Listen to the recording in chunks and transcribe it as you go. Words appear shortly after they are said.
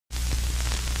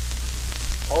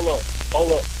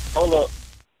hold up.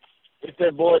 It's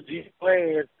that boy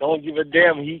G-Planz. Don't give a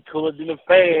damn. He cooler than a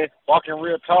fan. Walking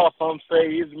real tall, some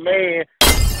say he's a man.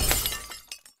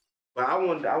 But I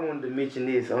wanted to mention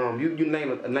this. You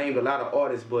named a lot of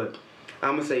artists, but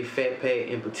I'm gonna say Fat Pat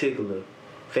in particular.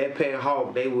 Fat Pat and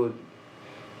Hawk, they were,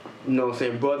 you know what I'm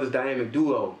saying, brothers dynamic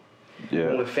duo.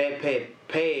 Yeah. When Fat Pat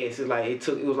passed, it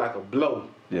was like a blow.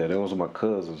 Yeah, they was my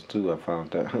cousins too. I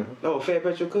found that. Oh, Fat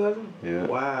Pat your cousin? Yeah.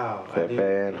 Wow. Fat Pat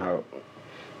and Hawk.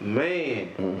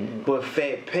 Man, but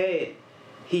Fat Pat,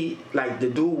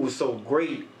 the dude was so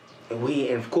great,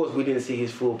 and of course we didn't see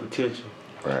his full potential.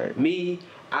 Right. Me,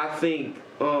 I think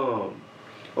on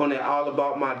that All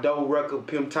About My Doe record,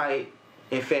 Pimp Tight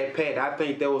and Fat Pat, I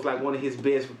think that was like one of his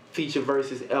best feature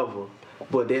verses ever.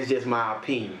 But that's just my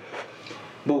opinion.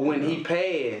 But when he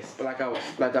passed, like I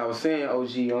was saying,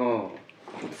 OG,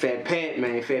 Fat Pat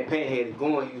had it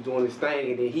going. He was doing his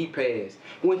thing, and then he passed.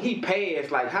 When he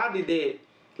passed, how did that?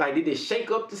 Did it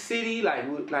shake up the city? How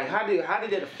did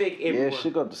that affect everyone? Yeah, it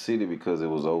shook up the city because it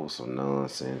was over some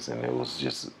nonsense, and it was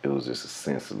just a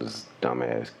senseless,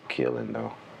 dumbass killing,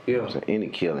 though. Yeah. You know what I'm saying? Any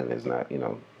killing is not,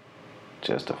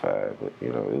 justified, but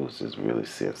it was just really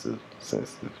senseless,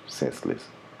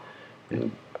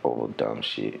 and over dumb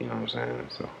shit. You know what I'm saying?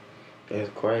 So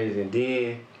that's crazy. And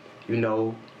then,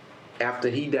 after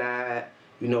he died,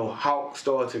 Hawk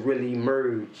started to really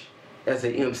emerge as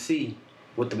an MC.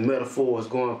 With the metaphors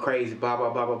going crazy, blah, blah,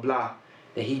 blah, blah, blah.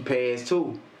 And he passed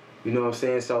too. You know what I'm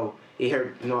saying? So it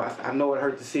hurt, I know it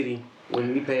hurt the city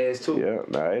when he passed too. Yeah,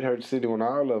 it hurt the city when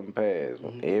all of them passed.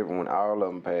 When all of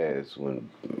them passed. When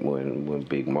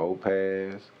Big Moe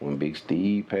passed, when Big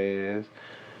Steve passed,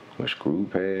 when Screw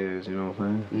passed, you know what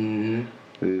I'm saying?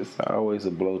 Mm-hmm. It's always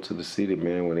a blow to the city,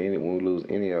 man, when we lose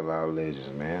any of our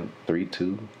legends, man. 3-2,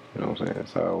 you know what I'm saying?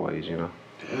 It's always,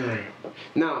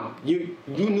 Now, you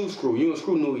knew Screw. You and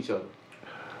Screw knew each other.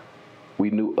 We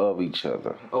knew of each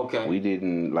other. Okay. We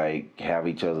didn't have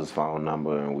each other's phone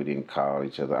number, and we didn't call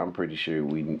each other. I'm pretty sure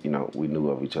we knew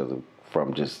of each other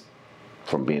from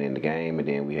being in the game, and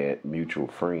then we had mutual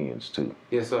friends too.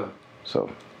 Yes, sir. So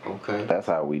okay, that's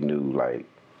how we knew.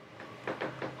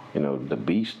 The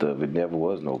beef stuff. It never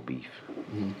was no beef.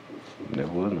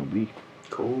 Never was no beef.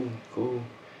 Cool.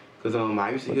 Cause I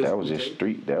used to hear that was just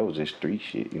street. That was just street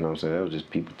shit. You know what I'm saying? That was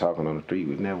just people talking on the street.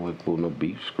 We never went through no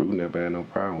beef. Screw never had no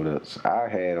problem with us. I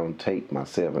had on tape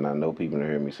myself, and I know people have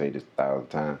heard me say this 1,000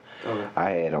 times. Okay.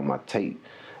 I had on my tape,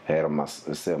 tape myself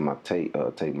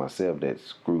that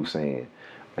Screw saying,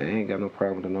 "I ain't got no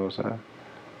problem with the North Side."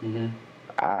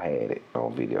 I had it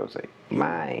on videotape.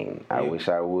 Mine. I wish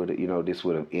I would. This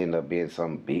would have ended up being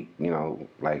something big.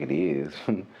 Like it is.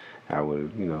 I would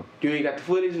have. You ain't got the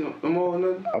footage no more or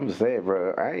nothing? I'm just saying,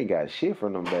 bro. I ain't got shit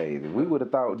from them days. If we would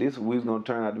have thought we was gonna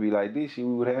turn out to be like this, we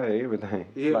would have everything.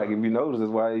 Yeah. Like if you notice,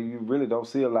 that's why you really don't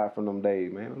see a lot from them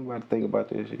days, man. We about to think about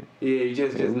that shit. Yeah, you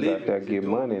just we was living. out there getting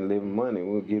money and living money.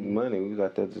 We were getting money. We was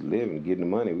out there just living, getting the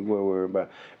money. We weren't worried about,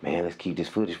 man, let's keep this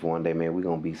footage for one day, man. We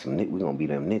gonna be them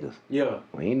niggas. Yeah.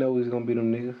 We ain't know we was gonna be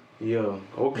them niggas. Yeah.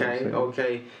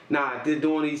 Okay. Nah,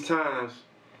 during these times,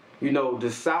 the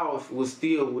South was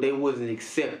they wasn't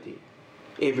accepted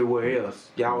everywhere else.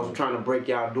 Y'all was trying to break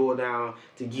y'all door down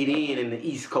to get in the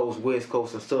East Coast, West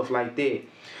Coast, and stuff like that.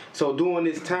 So during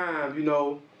this time,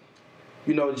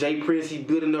 Jay Prince, he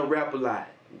building up rap a lot.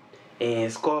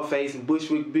 And Scarface and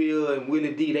Bushwick Bill and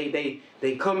Willie D,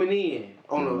 they coming in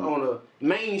on a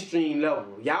mainstream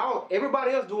level. Y'all,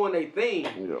 everybody else doing their thing,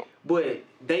 but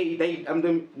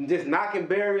I'm just knocking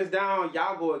barriers down.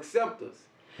 Y'all go accept us.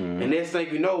 And next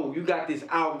thing you know, you got this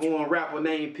outgoing rapper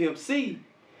named Pimp C.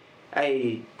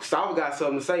 Hey, South got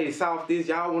something to say. South this,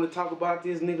 y'all want to talk about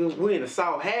this, nigga? We in the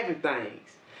South having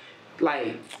things.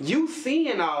 You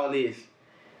seeing all this,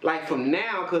 from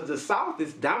now, because the South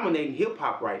is dominating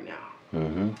hip-hop right now.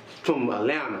 From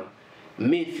Atlanta,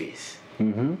 Memphis,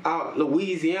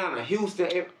 Louisiana,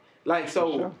 Houston,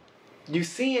 Sure. You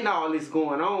seeing all this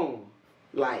going on.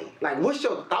 What's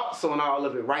your thoughts on all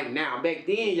of it right now? Back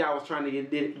then, y'all was trying to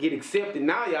get accepted.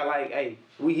 Now y'all hey,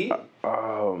 we here.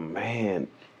 Oh, man.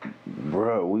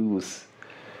 Bro, we was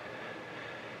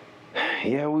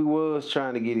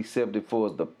trying to get accepted for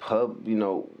the pub.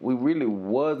 We really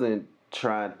wasn't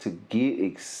trying to get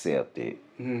accepted,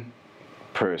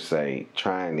 per se,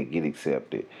 trying to get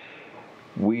accepted.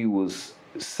 We was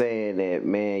saying that,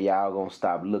 man, y'all gonna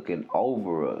stop looking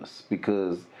over us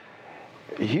because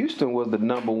Houston was the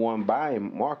 #1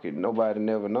 buying market. Nobody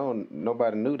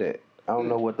knew that. I don't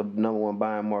know what the #1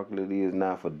 buying market it is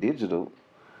now for digital,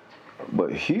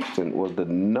 but Houston was the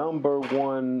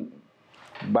 #1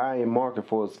 buying market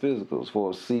for its physicals,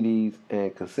 for its CDs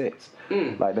and cassettes.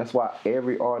 Like that's why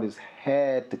every artist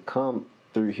had to come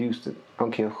through Houston. I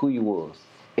don't care who you was.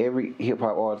 Every hip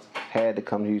hop artist had to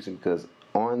come to Houston because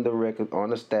on the record, on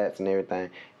the stats and everything,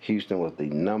 Houston was the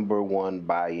 #1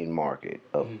 buy-in market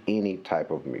of any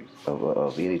type of music,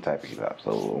 of any type of hip hop.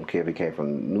 So I don't care if it came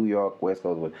from New York, West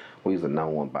Coast, we was the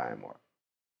 #1 buy-in market.